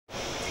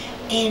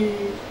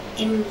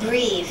in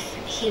brief,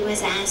 he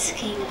was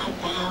asking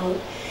about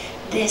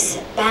this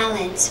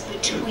balance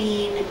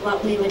between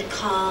what we would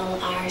call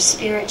our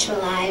spiritual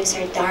lives,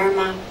 or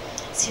dharma,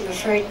 as he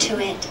referred to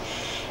it,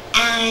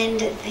 and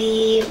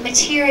the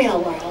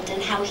material world,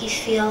 and how he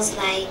feels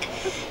like,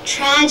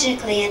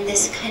 tragically in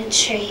this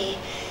country,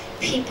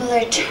 people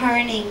are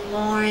turning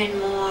more and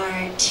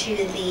more to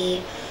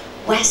the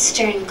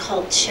Western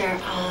culture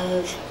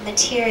of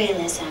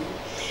materialism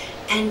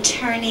and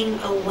turning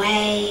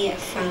away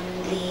from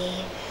the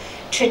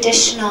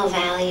traditional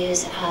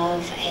values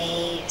of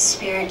a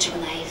spiritual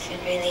life,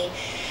 and really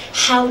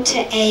how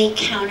to A,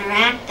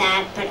 counteract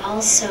that, but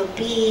also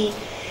B,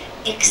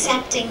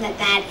 accepting that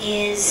that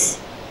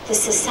is the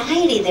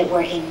society that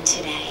we're in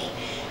today.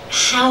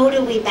 How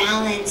do we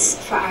balance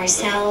for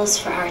ourselves,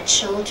 for our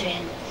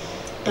children,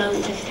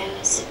 both of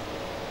those?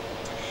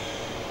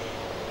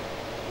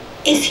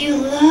 If you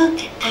look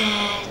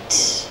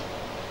at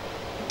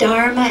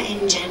Dharma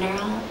in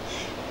general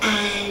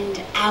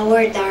and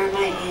our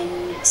Dharma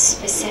in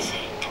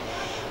specific,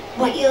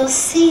 what you'll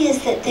see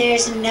is that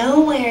there's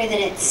nowhere that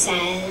it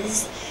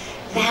says,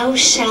 thou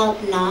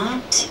shalt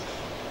not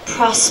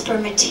prosper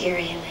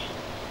materially.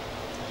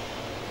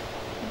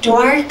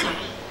 Dwarka,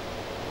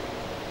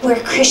 where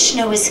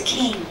Krishna was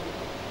king,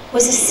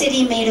 was a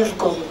city made of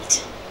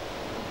gold.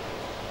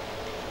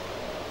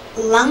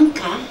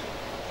 Lanka,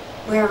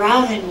 where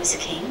Ravan was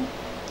king,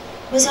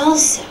 was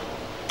also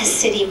a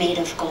city made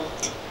of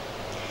gold.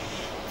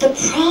 The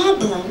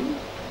problem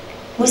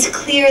was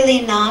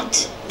clearly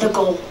not the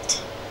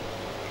gold.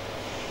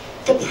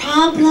 The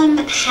problem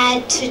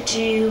had to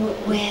do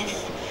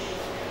with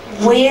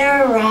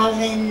where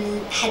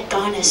Ravan had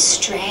gone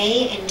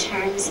astray in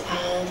terms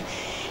of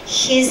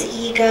his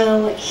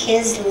ego,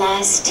 his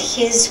lust,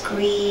 his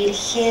greed,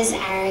 his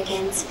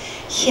arrogance,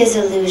 his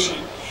illusion.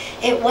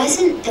 It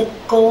wasn't the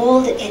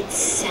gold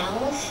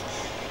itself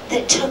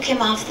that took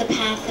him off the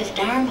path of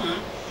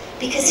Dharma,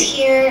 because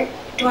here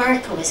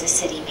Dwarka was a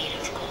city made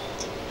of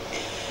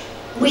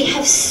gold. We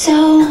have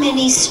so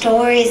many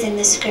stories in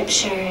the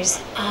scriptures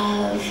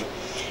of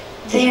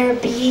there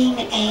being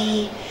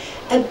a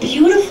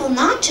beautiful,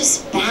 not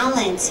just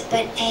balance,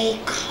 but a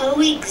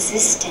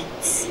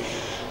coexistence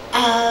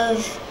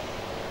of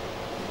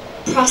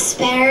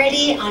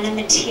prosperity on a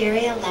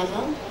material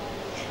level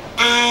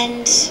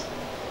and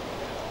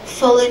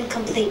full and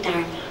complete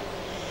Dharma.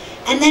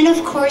 And then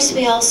of course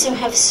we also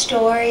have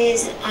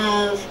stories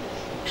of,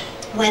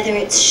 whether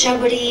it's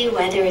Shaburi,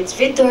 whether it's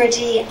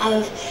Vidurji,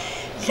 of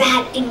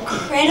that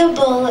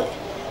incredible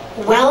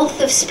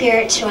wealth of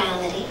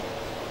spirituality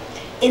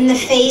in the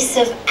face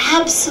of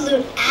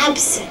absolute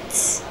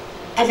absence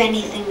of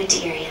anything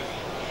materially.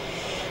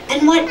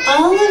 And what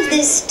all of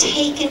this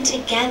taken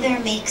together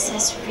makes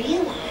us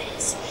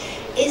realize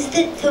is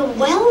that the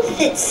wealth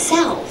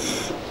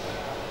itself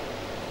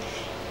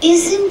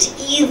isn't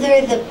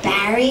either the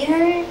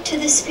barrier to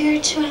the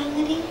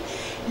spirituality,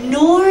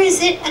 nor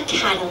is it a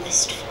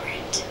catalyst for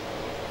it.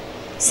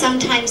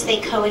 Sometimes they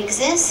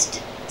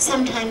coexist,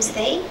 sometimes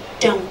they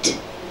don't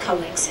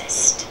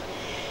coexist.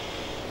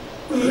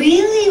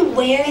 Really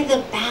where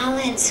the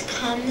balance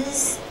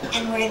comes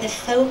and where the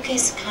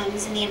focus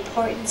comes and the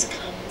importance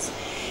comes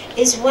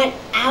is what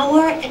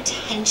our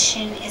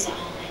attention is on.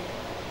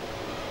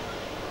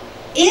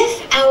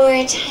 If our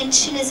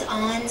attention is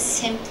on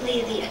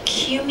simply the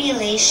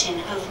accumulation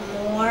of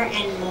more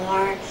and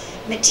more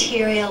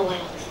material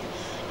wealth,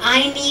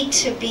 I need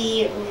to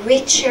be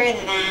richer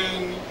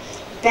than,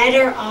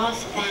 better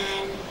off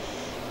than,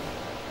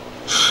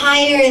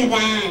 higher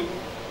than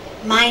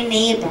my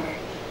neighbor,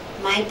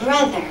 my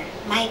brother,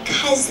 my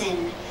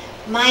cousin,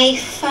 my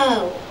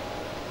foe,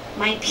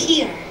 my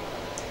peer,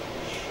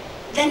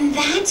 then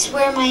that's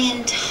where my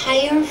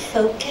entire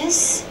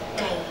focus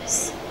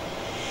goes.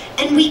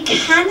 And we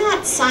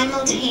cannot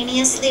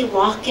simultaneously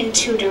walk in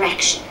two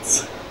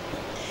directions.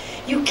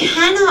 You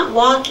cannot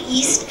walk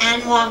east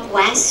and walk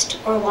west,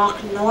 or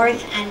walk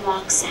north and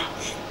walk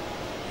south.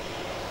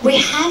 We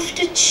have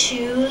to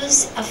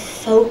choose a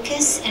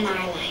focus in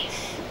our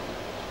life.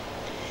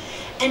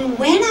 And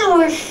when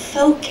our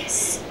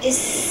focus is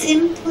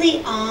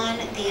simply on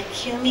the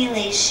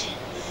accumulation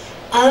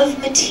of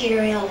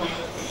material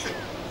wealth,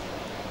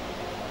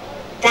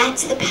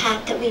 that's the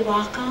path that we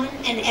walk on,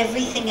 and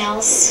everything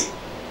else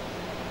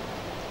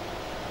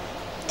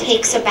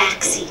takes a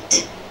back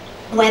seat.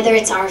 Whether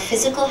it's our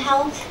physical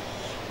health,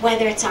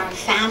 whether it's our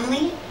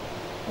family,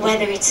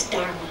 whether it's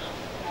Dharma.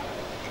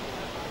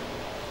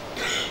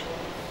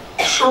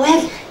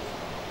 However,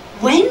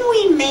 when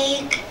we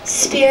make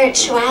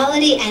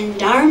spirituality and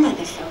Dharma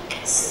the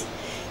focus,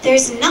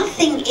 there's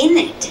nothing in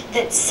it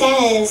that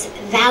says,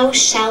 thou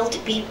shalt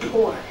be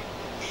poor.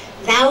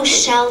 Thou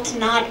shalt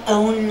not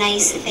own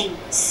nice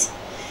things.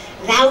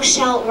 Thou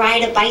shalt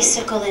ride a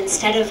bicycle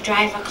instead of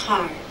drive a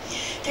car.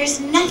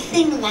 There's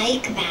nothing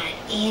like that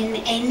in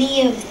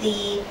any of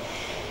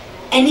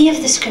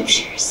the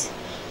scriptures.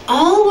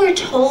 All we're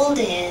told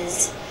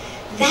is,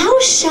 thou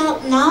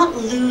shalt not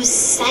lose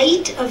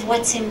sight of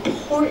what's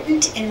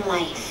important in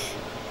life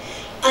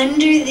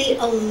under the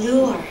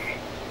allure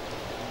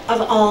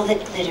of all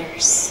that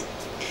glitters.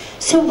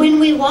 So when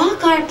we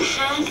walk our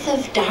path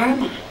of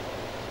Dharma,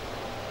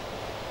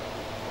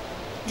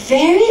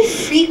 very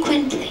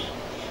frequently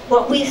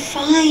what we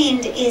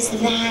find is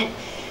that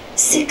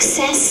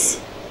success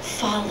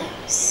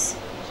follows.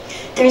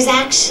 There's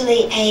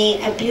actually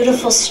a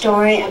beautiful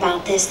story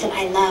about this that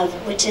I love,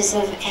 which is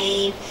of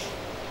a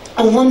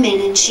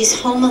woman, and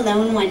she's home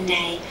alone one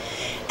day,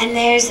 and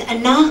there's a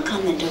knock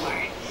on the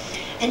door.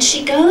 And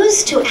she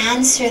goes to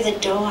answer the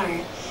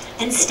door,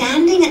 and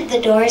standing at the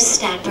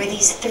doorstep are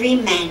these three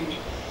men.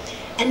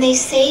 And they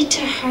say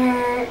to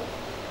her,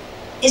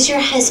 "Is your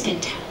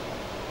husband home?"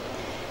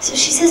 So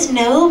she says,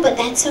 "No, but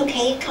that's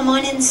okay, come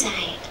on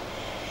inside."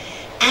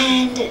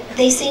 And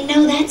they say,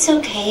 "No, that's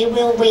okay,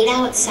 we'll wait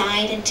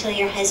outside until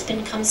your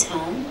husband comes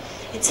home.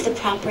 It's the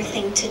proper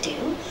thing to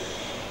do.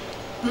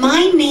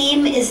 My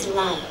name is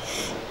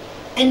Love,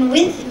 and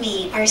with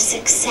me are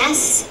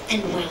success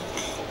and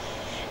wealth.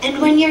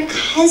 And when your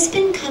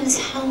husband comes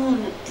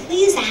home,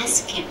 please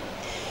ask him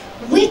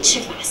which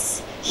of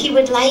us he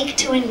would like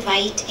to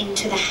invite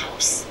into the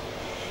house,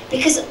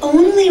 because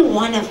only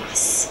one of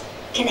us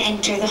can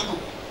enter the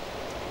home."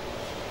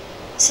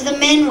 So the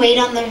men wait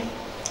on the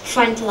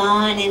front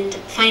lawn, and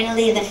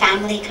finally the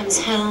family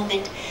comes home,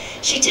 and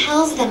she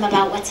tells them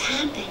about what's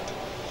happened.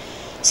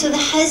 So the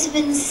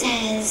husband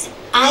says,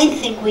 "I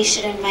think we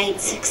should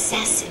invite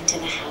success into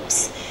the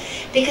house,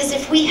 because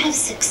if we have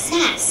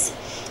success,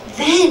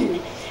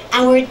 then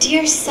our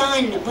dear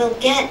son will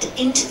get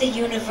into the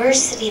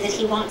university that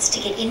he wants to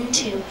get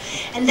into,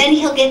 and then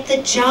he'll get the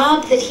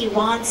job that he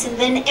wants, and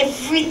then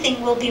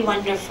everything will be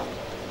wonderful."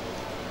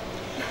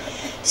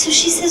 So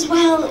she says,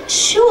 "Well,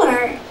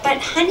 sure,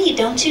 but honey,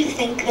 don't you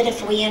think that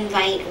if we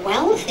invite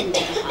wealth into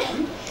the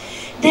home,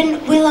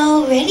 then we'll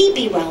already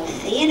be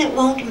wealthy, and it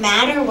won't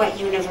matter what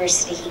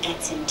university he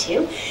gets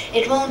into,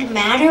 it won't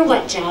matter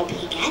what job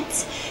he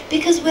gets,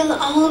 because we'll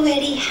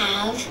already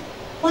have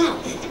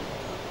wealth."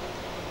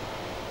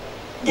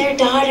 Their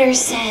daughter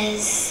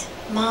says,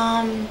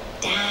 "Mom,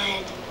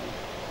 Dad,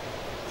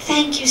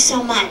 thank you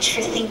so much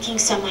for thinking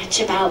so much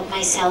about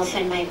myself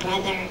and my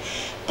brother,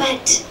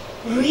 but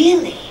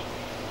really,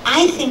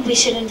 I think we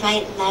should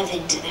invite love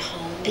into the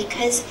home,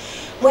 because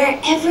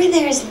wherever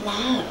there's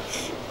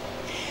love,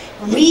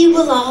 we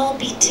will all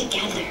be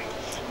together.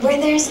 Where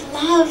there's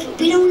love,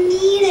 we don't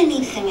need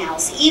anything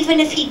else. Even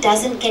if he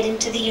doesn't get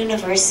into the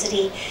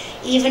university,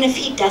 even if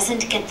he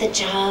doesn't get the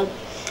job,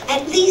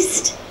 at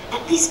least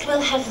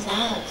we'll have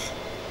love.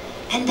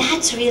 And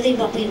that's really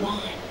what we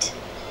want."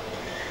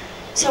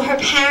 So her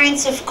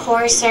parents, of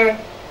course, are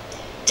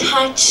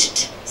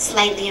touched,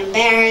 slightly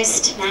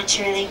embarrassed,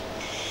 naturally.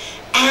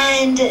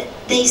 And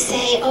they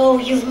say, "Oh,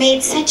 you've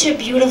made such a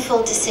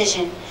beautiful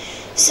decision."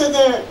 So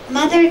the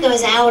mother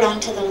goes out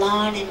onto the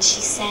lawn and she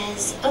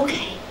says,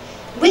 "Okay,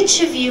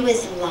 which of you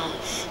is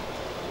Love?"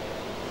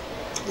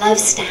 Love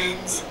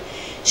stands.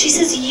 She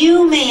says,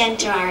 "You may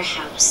enter our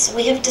house.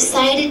 We have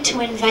decided to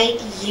invite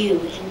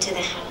you into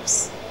the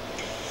house."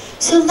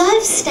 So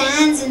Love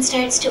stands and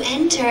starts to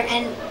enter,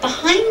 and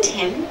behind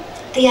him,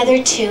 the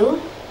other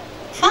two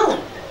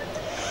follow.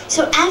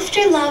 So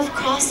after Love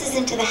crosses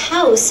into the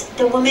house,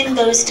 the woman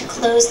goes to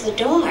close the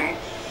door.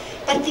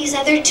 But these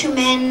other two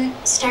men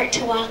start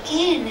to walk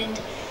in, and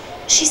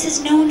she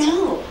says,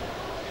 "No,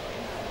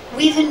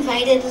 we've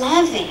invited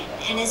Love in.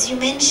 And as you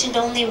mentioned,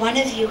 only one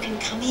of you can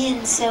come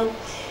in. So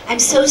I'm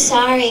so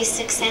sorry,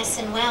 Success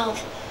and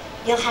Wealth.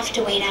 You'll have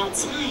to wait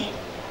outside."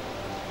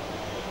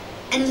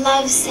 And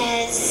Love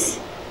says,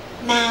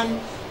 "Ma'am,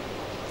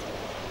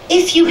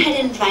 if you had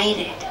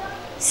invited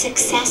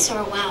Success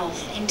or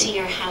Wealth into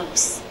your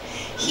house,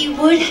 he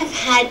would have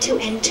had to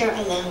enter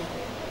alone.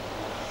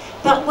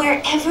 But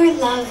wherever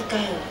love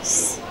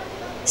goes,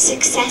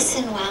 success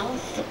and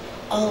wealth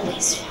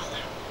always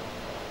follow."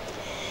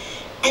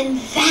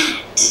 And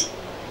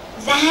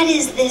that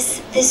is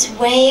this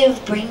way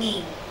of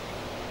bringing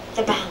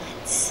the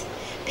balance.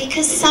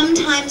 Because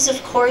sometimes,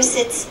 of course,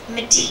 it's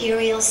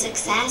material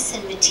success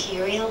and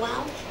material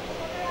wealth.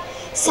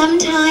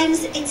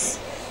 Sometimes it's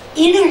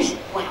inner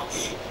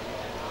wealth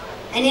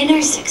and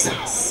inner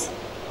success.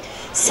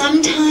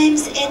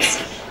 Sometimes it's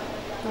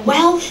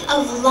wealth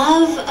of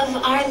love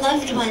of our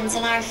loved ones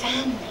and our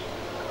family.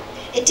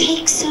 It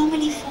takes so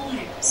many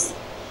forms.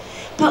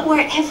 But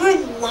wherever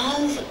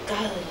love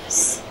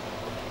goes,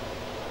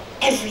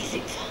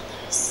 everything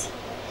follows.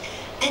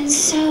 And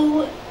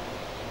so,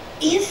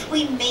 if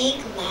we make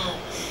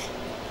love,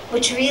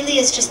 which really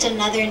is just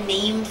another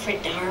name for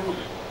Dharma,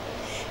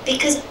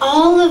 because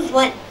all of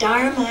what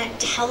Dharma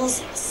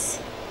tells us,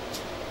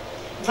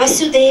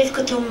 Vasudev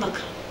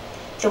Kutumbakam,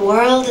 the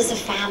world is a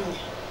family.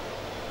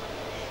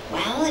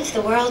 Well, if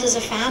the world is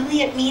a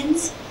family, it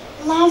means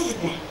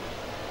love them.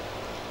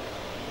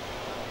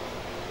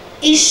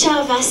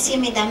 Isha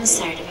vasyamidam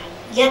sarvam,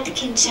 yat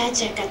kincha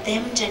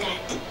jagatem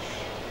jagat.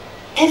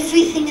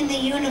 Everything in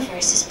the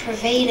universe is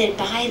pervaded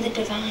by the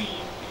divine.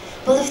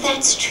 Well, if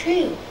that's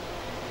true,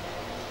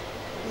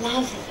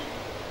 love them.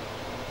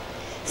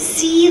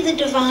 See the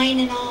divine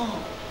in all.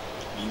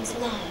 means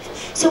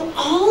love. So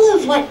all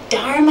of what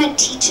Dharma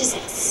teaches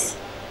us,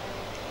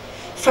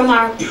 from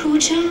our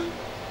puja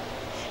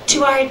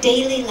to our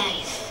daily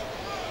life,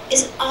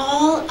 is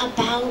all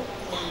about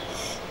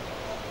love.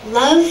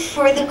 Love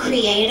for the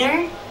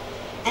Creator,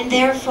 and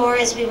therefore,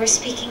 as we were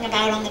speaking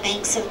about on the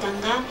banks of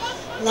Ganga,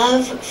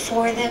 love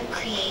for the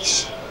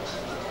creation.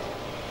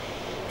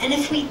 And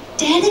if we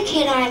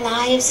dedicate our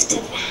lives to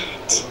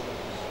that,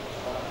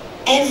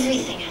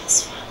 everything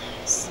else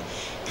follows.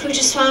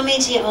 Pujya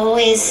Swamiji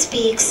always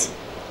speaks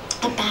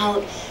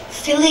about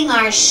filling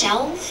our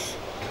shelf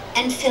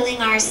and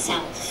filling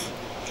ourself,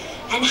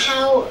 and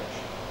how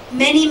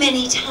many,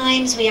 many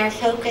times we are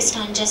focused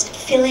on just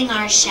filling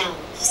our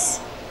shelves,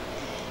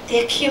 the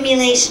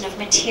accumulation of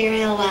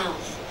material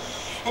wealth.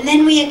 And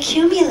then we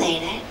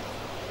accumulate it,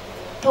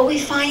 but we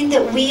find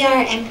that we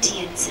are empty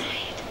inside.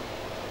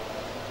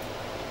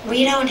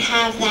 We don't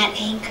have that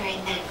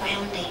anchoring, that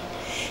grounding.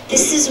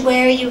 This is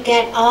where you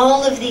get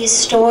all of these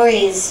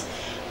stories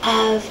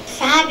of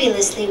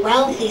fabulously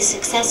wealthy,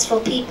 successful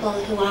people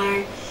who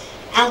are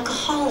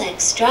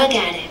alcoholics, drug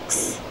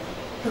addicts,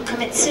 who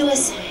commit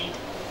suicide,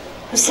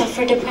 who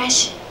suffer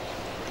depression.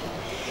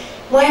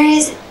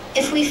 Whereas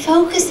if we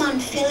focus on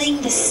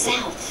filling the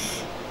self,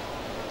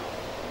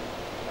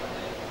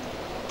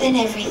 then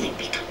everything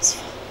becomes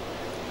full.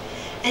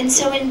 And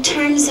so in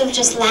terms of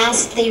just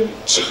lastly,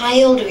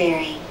 child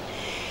rearing,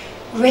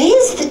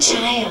 raise the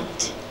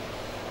child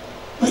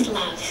with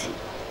love.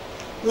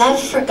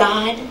 Love for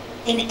God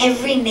in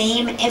every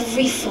name,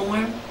 every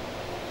form.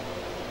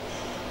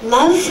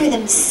 Love for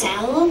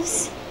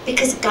themselves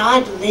because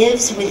God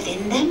lives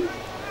within them.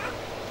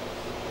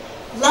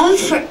 Love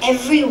for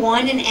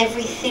everyone and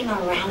everything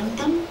around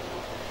them.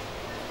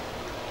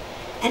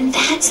 And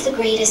that's the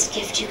greatest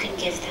gift you can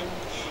give them.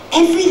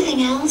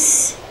 Everything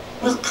else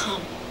will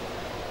come.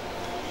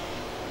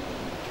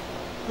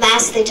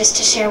 Lastly, just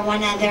to share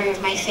one other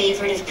of my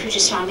favorite of Pujya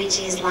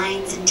Swamiji's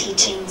lines and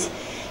teachings,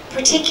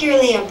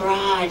 particularly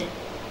abroad,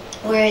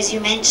 where, as you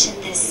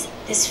mentioned,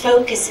 this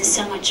focus is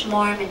so much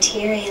more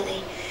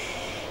materially.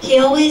 He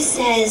always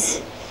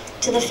says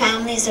to the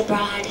families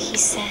abroad, he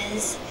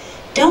says,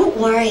 don't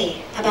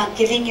worry about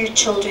giving your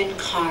children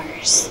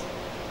cars.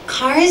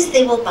 Cars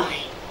they will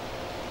buy.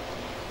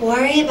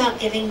 Worry about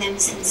giving them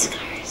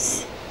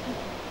sanskars.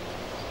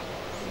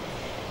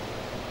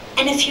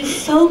 And if you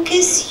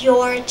focus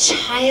your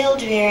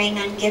child rearing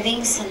on giving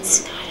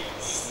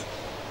sanskaras,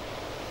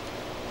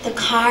 the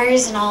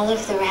cars and all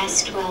of the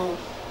rest will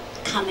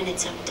come in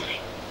its own time.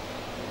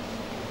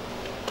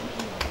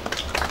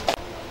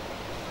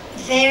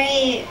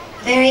 Very,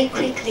 very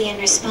quickly in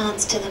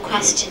response to the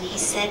question, he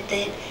said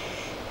that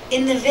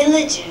in the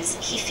villages,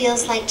 he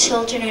feels like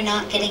children are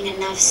not getting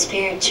enough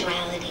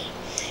spirituality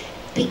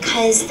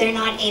because they're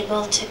not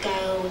able to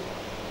go,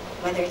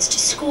 whether it's to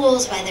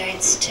schools, whether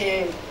it's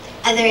to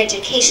other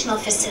educational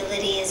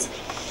facilities,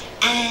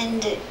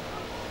 and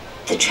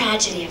the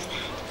tragedy of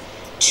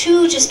that.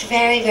 Two just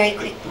very, very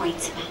quick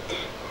points about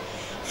that.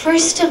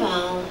 First of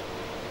all,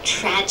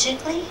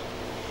 tragically,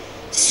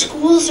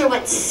 schools are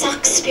what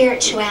suck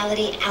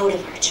spirituality out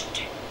of our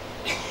children.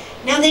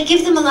 Now, they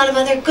give them a lot of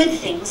other good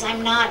things.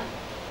 I'm not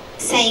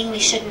saying we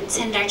shouldn't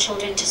send our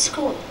children to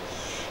school,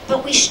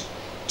 but we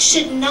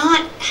should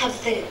not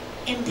have the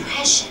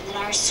impression that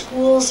our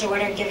schools are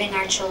what are giving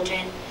our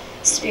children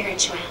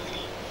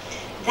spirituality.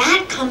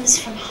 That comes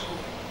from home.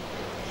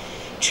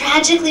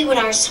 Tragically, what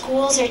our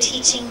schools are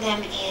teaching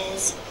them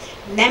is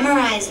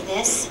memorize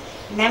this,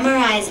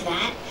 memorize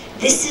that.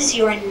 This is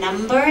your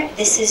number,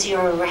 this is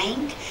your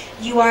rank.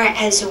 You are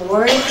as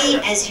worthy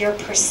as your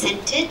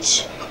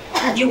percentage.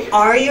 You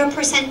are your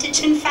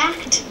percentage, in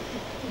fact.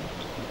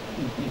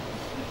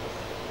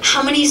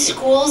 How many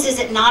schools is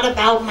it not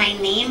about my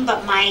name,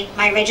 but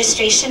my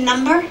registration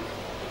number?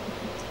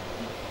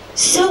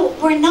 So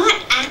we're not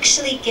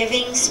actually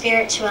giving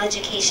spiritual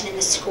education in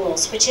the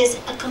schools, which is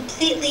a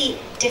completely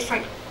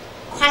different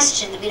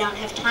question that we don't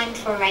have time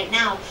for right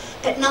now.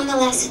 But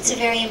nonetheless, it's a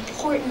very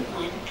important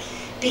one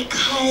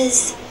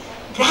because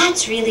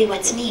that's really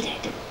what's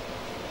needed.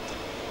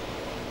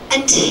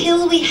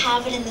 Until we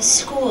have it in the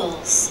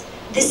schools,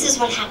 this is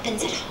what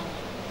happens at home.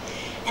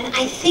 And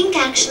I think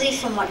actually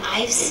from what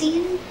I've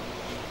seen,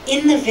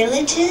 in the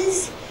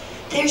villages,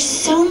 there's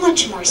so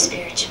much more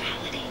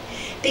spirituality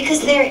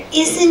because there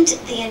isn't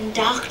the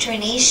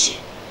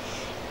indoctrination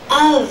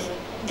of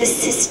the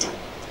system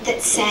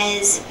that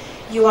says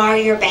you are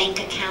your bank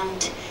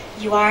account,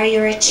 you are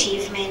your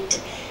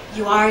achievement,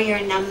 you are your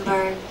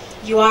number,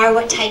 you are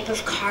what type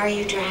of car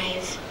you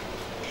drive.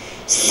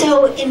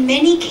 So in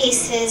many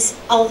cases,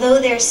 although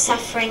they're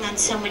suffering on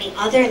so many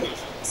other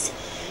levels,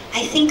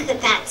 I think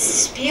that that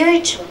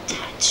spiritual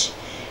touch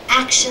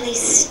actually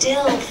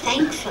still,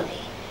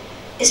 thankfully,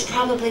 is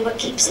probably what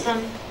keeps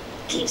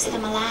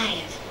them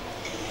alive.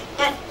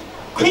 But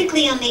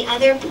quickly on the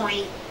other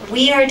point,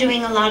 we are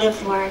doing a lot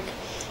of work,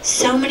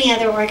 so many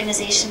other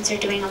organizations are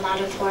doing a lot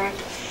of work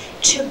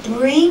to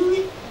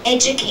bring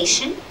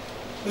education,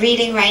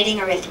 reading, writing,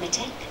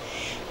 arithmetic,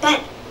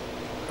 but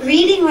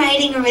reading,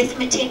 writing,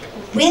 arithmetic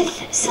with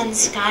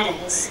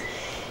sanskaras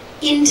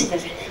into the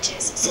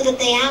villages so that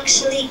they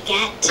actually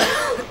get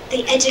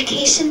the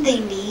education they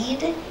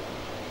need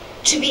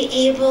to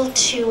be able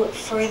to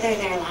further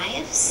their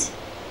lives.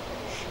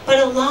 But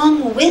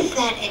along with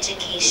that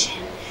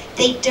education,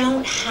 they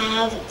don't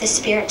have the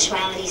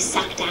spirituality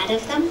sucked out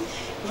of them.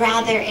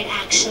 Rather, it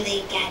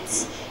actually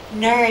gets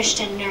nourished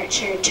and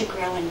nurtured to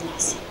grow and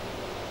blossom.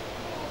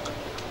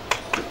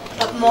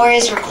 But more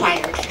is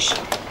required, for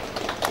sure.